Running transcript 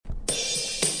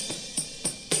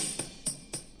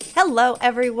Hello,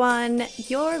 everyone.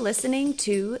 You're listening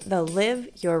to the Live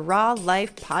Your Raw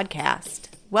Life podcast.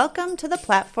 Welcome to the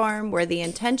platform where the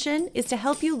intention is to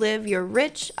help you live your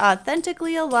rich,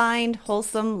 authentically aligned,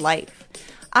 wholesome life.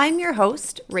 I'm your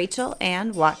host, Rachel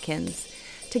Ann Watkins.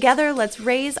 Together, let's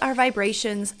raise our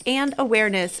vibrations and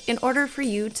awareness in order for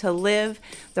you to live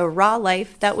the raw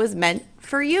life that was meant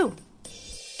for you.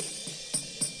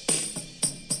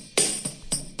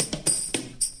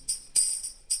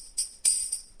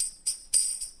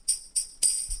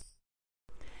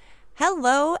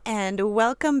 Hello and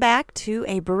welcome back to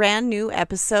a brand new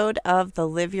episode of the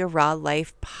Live Your Raw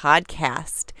Life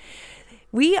podcast.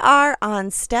 We are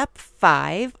on step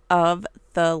 5 of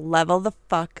the Level the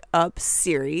Fuck Up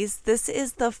series. This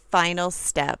is the final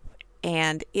step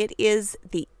and it is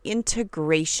the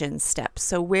integration step.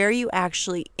 So where you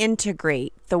actually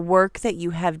integrate the work that you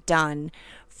have done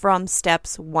from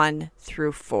steps 1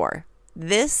 through 4.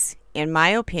 This, in my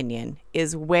opinion,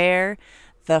 is where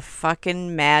the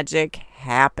fucking magic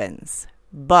happens,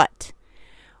 but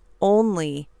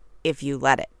only if you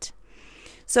let it.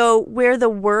 So where the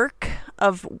work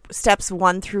of steps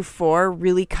 1 through 4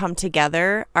 really come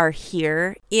together are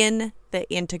here in the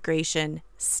integration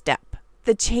step.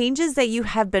 The changes that you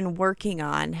have been working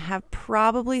on have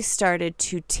probably started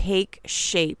to take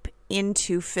shape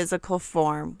into physical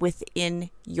form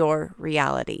within your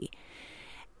reality.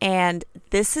 And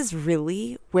this is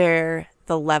really where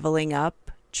the leveling up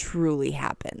truly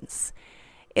happens.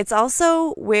 It's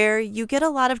also where you get a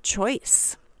lot of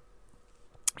choice.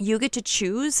 You get to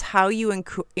choose how you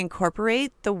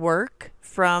incorporate the work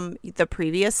from the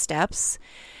previous steps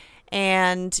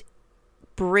and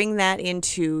bring that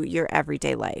into your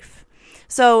everyday life.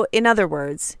 So, in other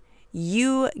words,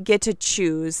 you get to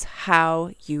choose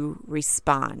how you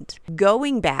respond.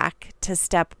 Going back to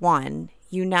step 1,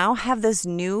 you now have this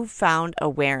newfound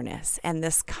awareness and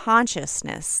this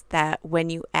consciousness that when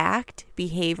you act,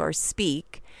 behave, or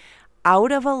speak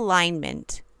out of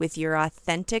alignment with your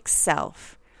authentic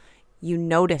self, you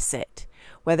notice it.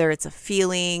 Whether it's a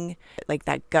feeling, like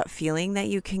that gut feeling that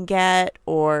you can get,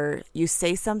 or you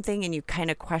say something and you kind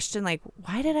of question, like,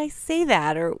 why did I say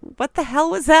that? Or what the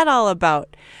hell was that all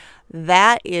about?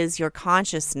 That is your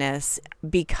consciousness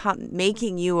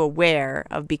making you aware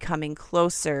of becoming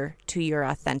closer to your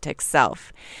authentic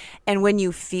self. And when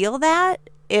you feel that,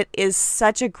 it is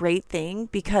such a great thing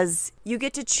because you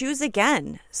get to choose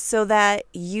again so that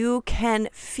you can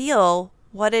feel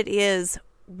what it is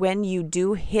when you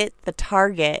do hit the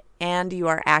target and you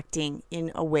are acting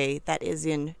in a way that is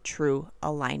in true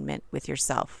alignment with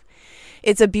yourself.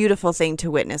 It's a beautiful thing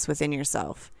to witness within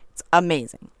yourself. It's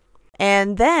amazing.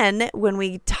 And then when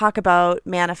we talk about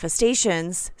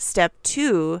manifestations, step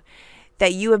 2,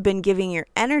 that you have been giving your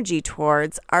energy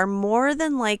towards are more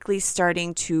than likely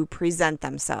starting to present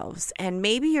themselves. And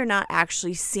maybe you're not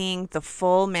actually seeing the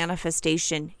full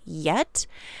manifestation yet.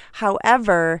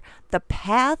 However, the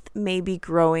path may be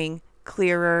growing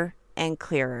clearer and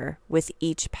clearer with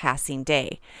each passing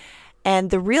day. And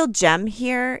the real gem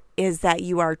here is that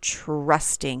you are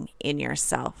trusting in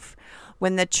yourself.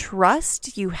 When the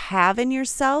trust you have in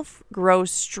yourself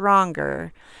grows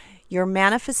stronger, your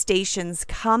manifestations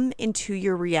come into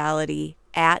your reality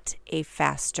at a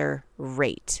faster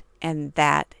rate. And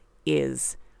that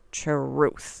is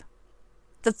truth.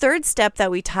 The third step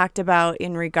that we talked about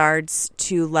in regards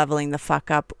to leveling the fuck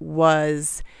up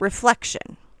was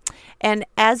reflection. And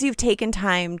as you've taken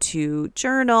time to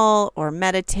journal or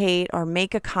meditate or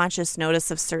make a conscious notice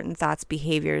of certain thoughts,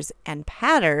 behaviors, and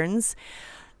patterns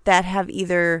that have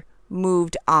either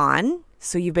moved on,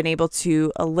 so you've been able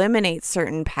to eliminate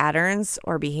certain patterns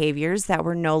or behaviors that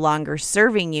were no longer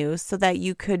serving you so that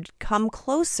you could come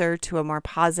closer to a more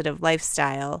positive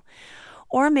lifestyle.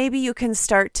 Or maybe you can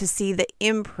start to see the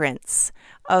imprints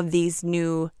of these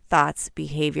new thoughts,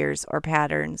 behaviors, or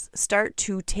patterns start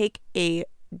to take a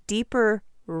deeper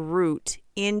root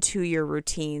into your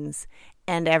routines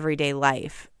and everyday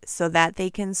life so that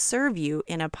they can serve you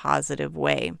in a positive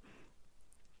way.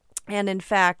 And in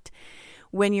fact,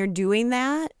 when you're doing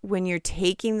that, when you're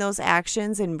taking those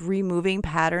actions and removing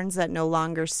patterns that no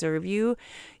longer serve you,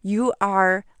 you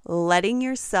are letting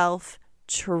yourself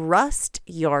trust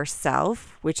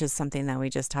yourself, which is something that we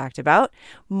just talked about,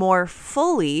 more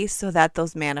fully so that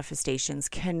those manifestations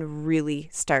can really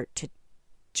start to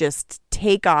just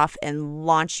take off and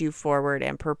launch you forward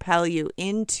and propel you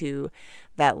into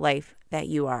that life that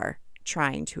you are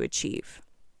trying to achieve.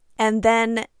 And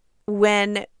then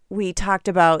when we talked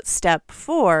about step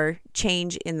 4,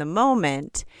 change in the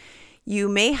moment, you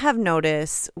may have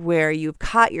noticed where you've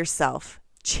caught yourself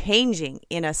changing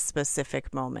in a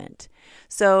specific moment.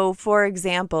 So, for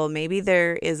example, maybe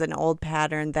there is an old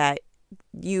pattern that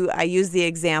I use the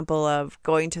example of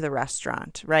going to the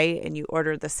restaurant, right? And you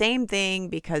order the same thing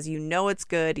because you know it's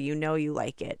good, you know you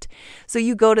like it. So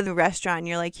you go to the restaurant and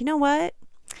you're like, you know what?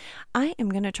 I am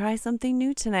going to try something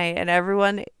new tonight. And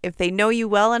everyone, if they know you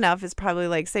well enough, is probably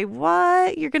like, say,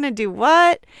 what? You're going to do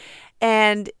what?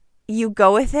 And you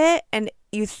go with it. And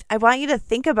I want you to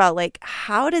think about, like,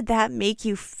 how did that make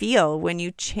you feel when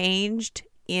you changed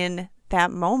in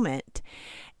that moment?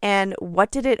 And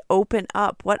what did it open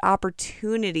up? What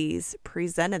opportunities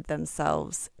presented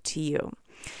themselves to you?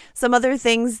 Some other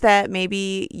things that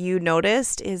maybe you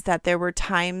noticed is that there were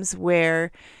times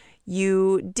where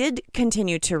you did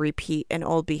continue to repeat an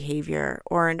old behavior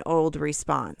or an old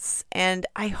response. And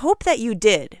I hope that you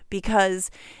did,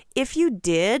 because if you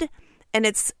did, and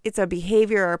it's a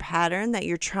behavior or pattern that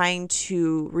you're trying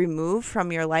to remove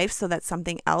from your life so that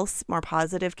something else more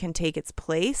positive can take its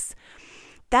place,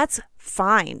 that's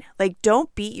fine. Like,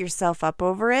 don't beat yourself up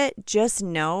over it. Just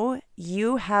know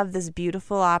you have this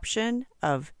beautiful option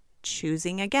of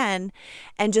choosing again,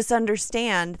 and just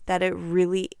understand that it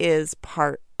really is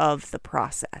part of the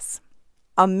process.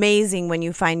 Amazing when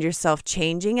you find yourself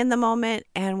changing in the moment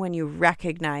and when you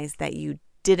recognize that you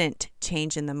didn't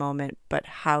change in the moment, but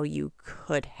how you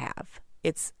could have.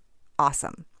 It's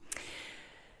awesome.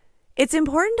 It's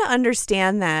important to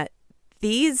understand that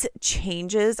these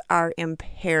changes are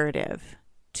imperative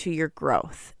to your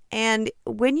growth. And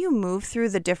when you move through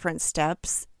the different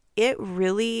steps, it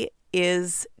really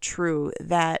is true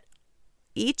that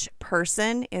each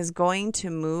person is going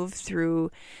to move through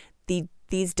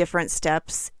these different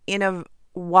steps in a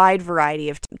wide variety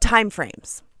of time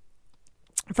frames.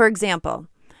 For example,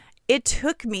 it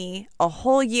took me a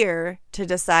whole year to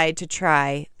decide to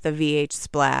try the VH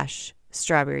Splash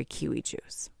strawberry kiwi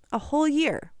juice. A whole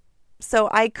year. So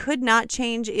I could not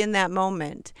change in that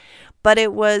moment, but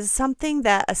it was something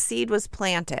that a seed was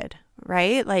planted,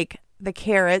 right? Like the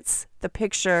carrots, the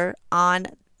picture on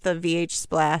the VH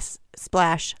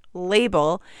Splash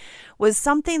label was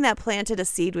something that planted a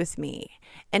seed with me.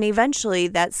 And eventually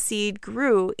that seed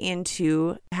grew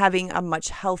into having a much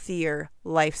healthier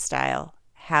lifestyle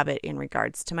habit in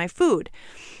regards to my food.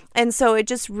 And so it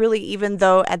just really, even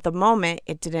though at the moment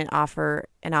it didn't offer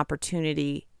an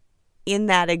opportunity in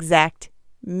that exact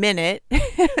minute,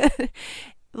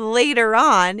 later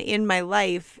on in my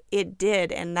life, it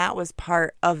did. And that was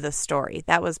part of the story.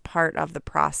 That was part of the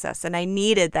process. And I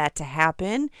needed that to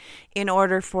happen in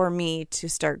order for me to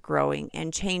start growing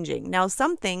and changing. Now,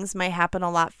 some things might happen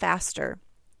a lot faster.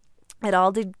 It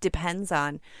all depends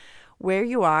on where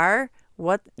you are,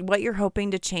 what you're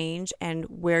hoping to change, and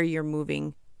where you're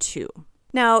moving to.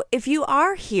 Now, if you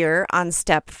are here on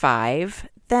step 5,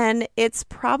 then it's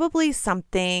probably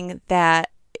something that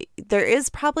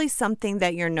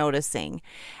you're noticing,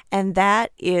 and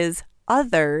that is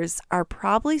others are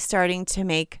probably starting to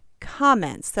make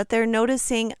comments that they're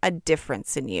noticing a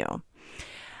difference in you.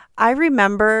 I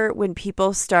remember when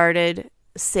people started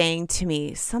saying to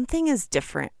me, something is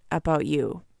different about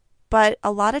you. But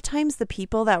a lot of times the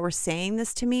people that were saying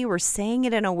this to me were saying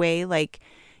it in a way like,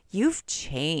 you've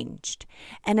changed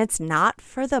and it's not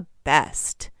for the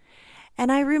best.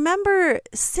 And I remember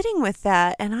sitting with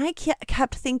that, and I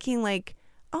kept thinking like,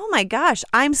 oh my gosh,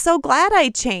 I'm so glad I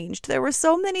changed. There were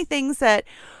so many things that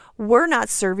were not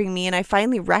serving me, and I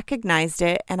finally recognized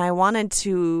it, and I wanted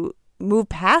to move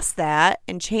past that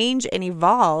and change and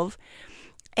evolve.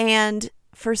 And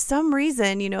for some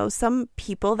reason, some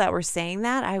people that were saying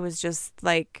that, I was just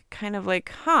like, kind of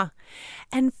like, huh.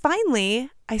 And finally,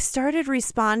 I started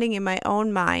responding in my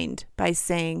own mind by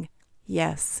saying,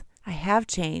 yes, I have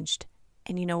changed.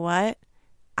 And you know what?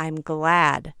 I'm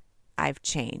glad I've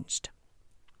changed.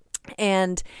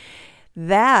 And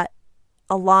that,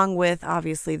 along with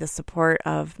obviously the support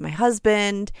of my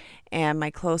husband and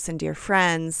my close and dear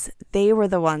friends, they were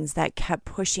the ones that kept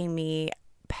pushing me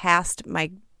past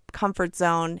my comfort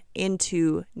zone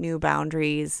into new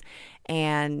boundaries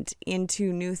and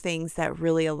into new things that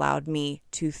really allowed me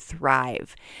to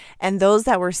thrive. And those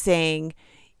that were saying,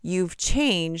 you've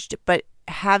changed, but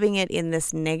having it in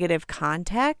this negative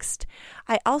context,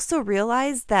 I also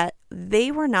realized that they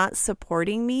were not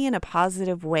supporting me in a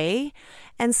positive way.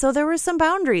 And so there were some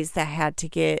boundaries that had to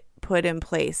get put in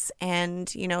place.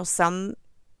 And, some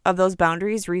of those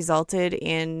boundaries resulted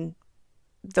in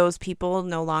those people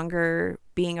no longer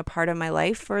being a part of my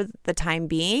life for the time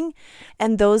being.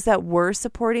 And those that were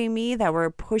supporting me, that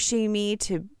were pushing me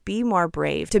to be more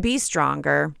brave, to be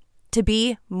stronger, to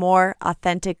be more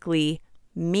authentically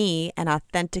me and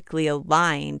authentically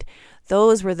aligned,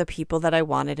 those were the people that I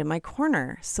wanted in my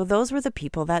corner. So those were the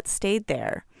people that stayed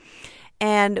there.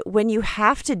 And when you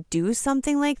have to do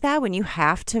something like that, when you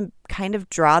have to kind of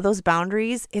draw those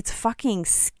boundaries, it's fucking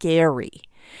scary.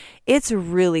 It's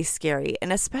really scary.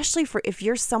 And especially if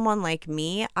you're someone like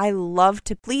me, I love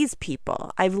to please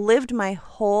people. I've lived my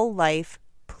whole life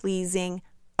pleasing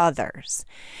others.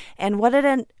 And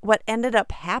what ended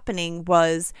up happening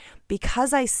was,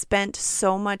 because I spent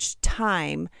so much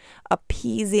time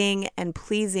appeasing and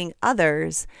pleasing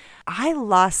others, I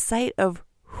lost sight of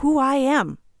who I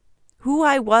am, who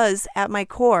I was at my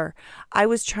core. I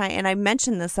was trying, and I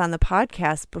mentioned this on the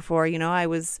podcast before, I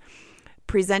was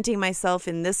presenting myself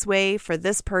in this way for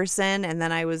this person, and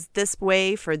then I was this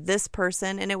way for this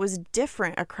person, and it was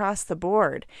different across the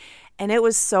board. And it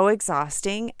was so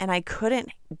exhausting, and I couldn't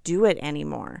do it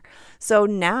anymore. So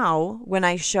now when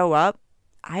I show up,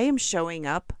 I am showing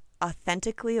up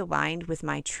authentically aligned with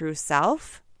my true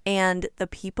self. And the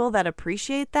people that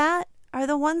appreciate that are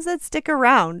the ones that stick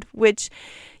around, which,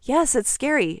 yes, it's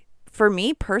scary. For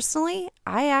me personally,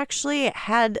 I actually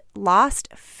had lost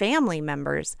family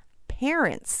members,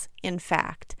 parents, in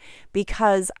fact,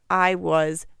 because I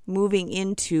was moving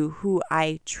into who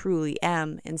I truly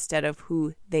am instead of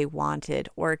who they wanted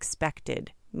or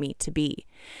expected me to be.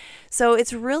 So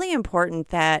it's really important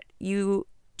that you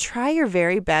try your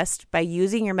very best by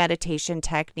using your meditation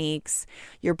techniques,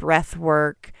 your breath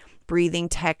work, breathing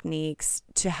techniques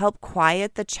to help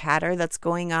quiet the chatter that's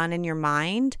going on in your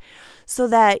mind so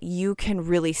that you can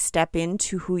really step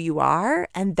into who you are,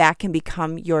 and that can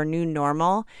become your new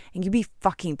normal, and you be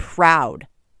fucking proud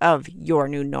of your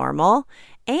new normal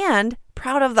and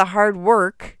proud of the hard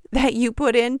work that you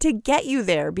put in to get you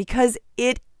there, because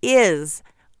it is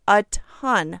a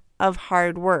ton of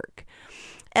hard work.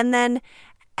 And then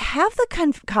have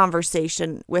the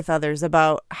conversation with others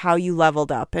about how you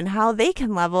leveled up and how they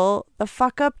can level the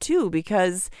fuck up too,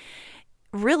 because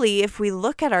really, if we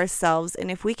look at ourselves and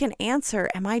if we can answer,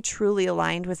 am I truly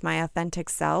aligned with my authentic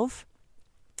self?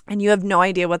 And you have no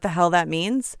idea what the hell that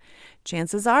means,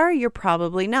 chances are you're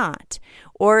probably not.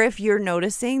 Or if you're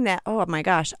noticing that, oh my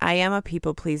gosh, I am a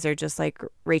people pleaser, just like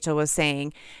Rachel was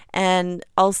saying. And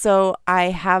also I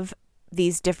have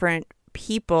these different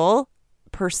people,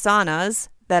 personas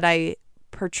that I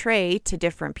portray to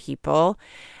different people,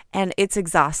 and it's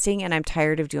exhausting and I'm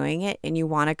tired of doing it, and you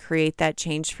want to create that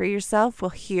change for yourself. Well,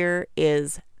 here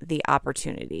is the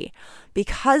opportunity.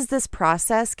 Because this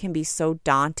process can be so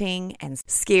daunting and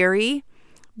scary,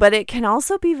 but it can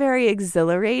also be very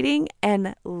exhilarating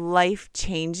and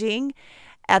life-changing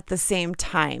at the same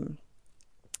time.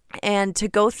 And to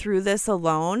go through this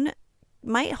alone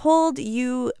might hold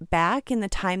you back in the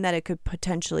time that it could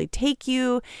potentially take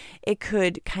you. It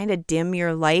could kind of dim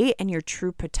your light and your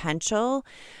true potential.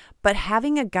 But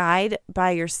having a guide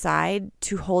by your side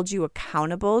to hold you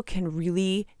accountable can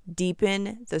really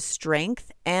deepen the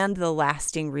strength and the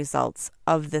lasting results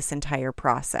of this entire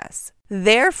process.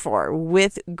 Therefore,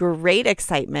 with great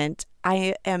excitement,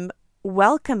 I am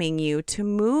welcoming you to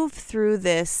move through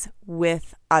this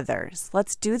with others.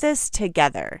 Let's do this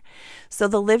together. So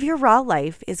the Live Your Raw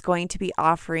Life is going to be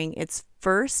offering its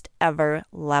first ever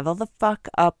Level the Fuck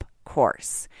Up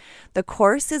course. The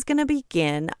course is going to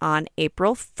begin on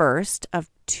April 1st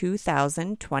of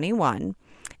 2021.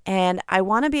 And I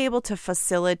want to be able to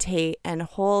facilitate and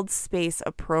hold space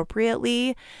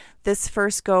appropriately this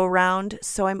first go round.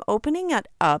 So I'm opening it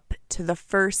up to the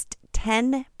first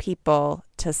 10 people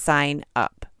to sign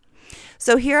up.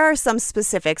 So here are some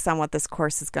specifics on what this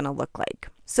course is going to look like.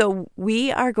 So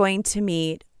we are going to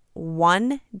meet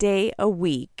 1 day a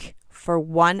week for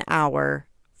 1 hour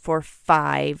for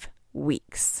 5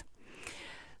 weeks.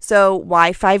 So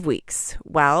why 5 weeks?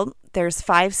 Well, there's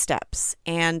 5 steps,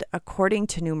 and according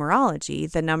to numerology,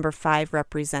 the number 5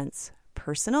 represents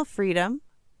personal freedom,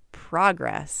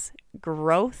 progress,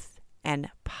 growth, and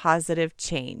positive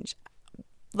change.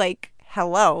 Like,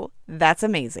 hello, that's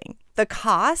amazing. The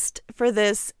cost for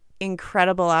this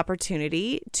incredible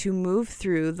opportunity to move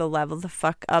through the Level the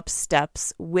Fuck Up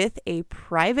steps with a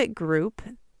private group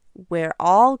where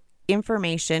all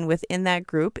information within that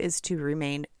group is to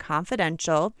remain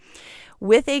confidential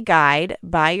with a guide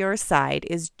by your side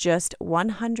is just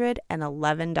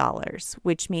 $111,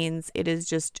 which means it is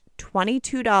just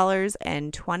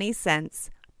 $22.20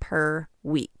 per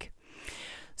week.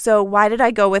 So why did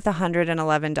I go with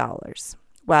 $111?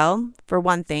 Well, for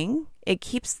one thing, it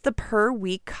keeps the per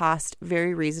week cost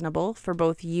very reasonable for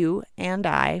both you and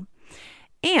I.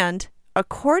 And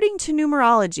according to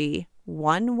numerology,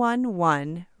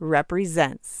 111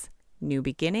 represents new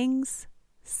beginnings,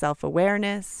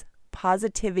 self-awareness,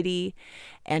 positivity,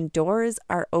 and doors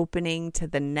are opening to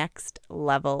the next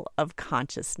level of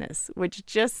consciousness, which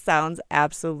just sounds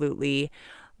absolutely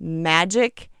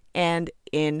magic and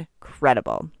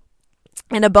incredible.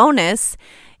 And a bonus,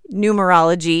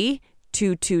 numerology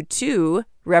 222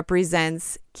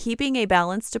 represents keeping a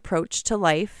balanced approach to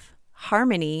life,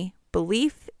 harmony,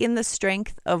 belief in the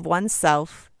strength of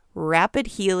oneself, rapid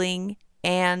healing,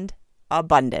 and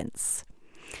abundance.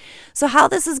 So how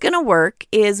this is going to work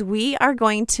is we are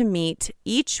going to meet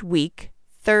each week,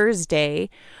 Thursday,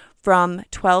 from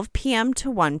 12 p.m. to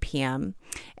 1 p.m.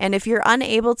 And if you're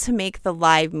unable to make the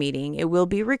live meeting, it will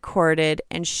be recorded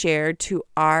and shared to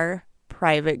our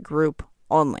private group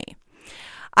only.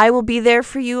 I will be there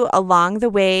for you along the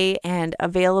way and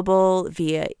available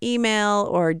via email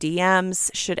or DMs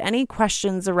should any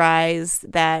questions arise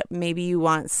that maybe you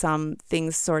want some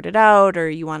things sorted out or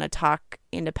you want to talk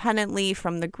independently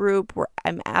from the group.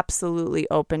 I'm absolutely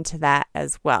open to that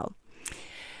as well.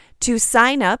 To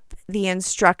sign up, the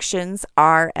instructions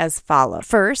are as follows.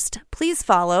 First, please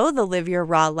follow the Live Your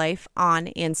Raw Life on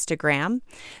Instagram.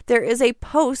 There is a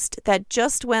post that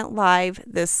just went live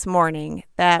this morning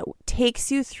that takes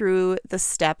you through the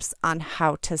steps on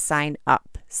how to sign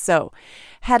up. So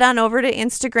head on over to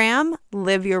Instagram,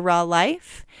 Live Your Raw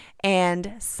Life,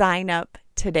 and sign up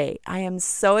today. I am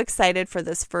so excited for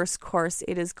this first course.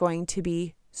 It is going to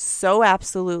be so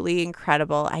absolutely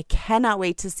incredible. I cannot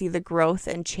wait to see the growth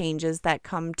and changes that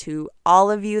come to all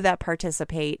of you that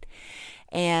participate.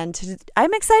 And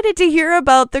I'm excited to hear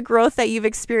about the growth that you've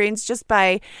experienced just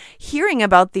by hearing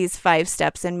about these 5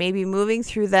 steps and maybe moving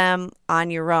through them on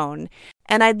your own.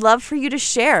 And I'd love for you to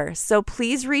share. So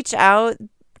please reach out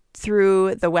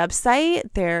through the website.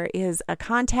 There is a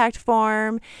contact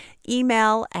form,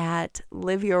 email at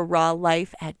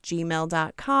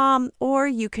liveyourrawlife@gmail.com, or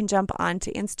you can jump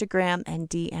onto Instagram and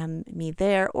DM me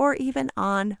there, or even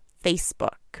on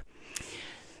Facebook.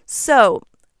 So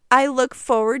I look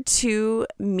forward to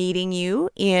meeting you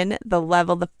in the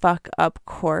Level the Fuck Up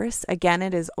course. Again,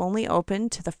 it is only open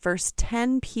to the first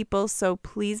 10 people, so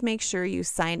please make sure you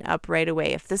sign up right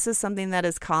away. If this is something that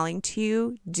is calling to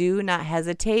you, do not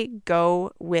hesitate.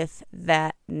 Go with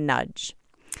that nudge.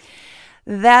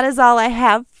 That is all I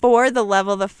have for the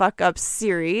Level the Fuck Up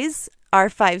series. Our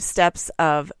 5 steps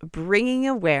of bringing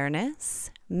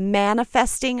awareness,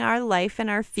 manifesting our life and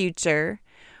our future,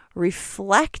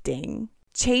 reflecting,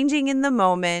 changing in the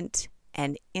moment,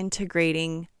 and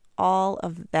integrating all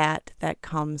of that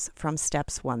comes from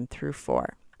steps 1 through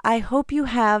 4. I hope you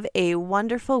have a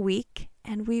wonderful week,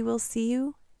 and we will see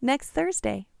you next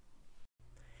Thursday.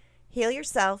 Heal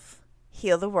yourself,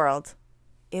 heal the world.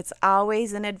 It's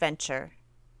always an adventure.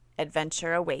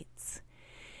 Adventure awaits.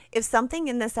 If something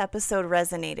in this episode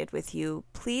resonated with you,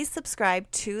 please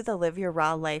subscribe to the Live Your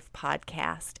Raw Life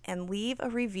podcast and leave a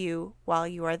review while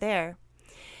you are there.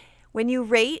 When you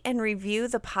rate and review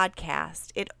the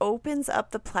podcast, it opens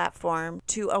up the platform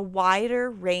to a wider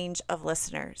range of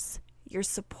listeners. Your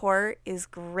support is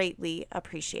greatly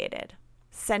appreciated.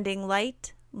 Sending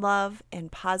light, love,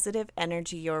 and positive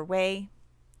energy your way.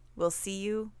 We'll see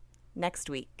you next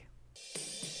week.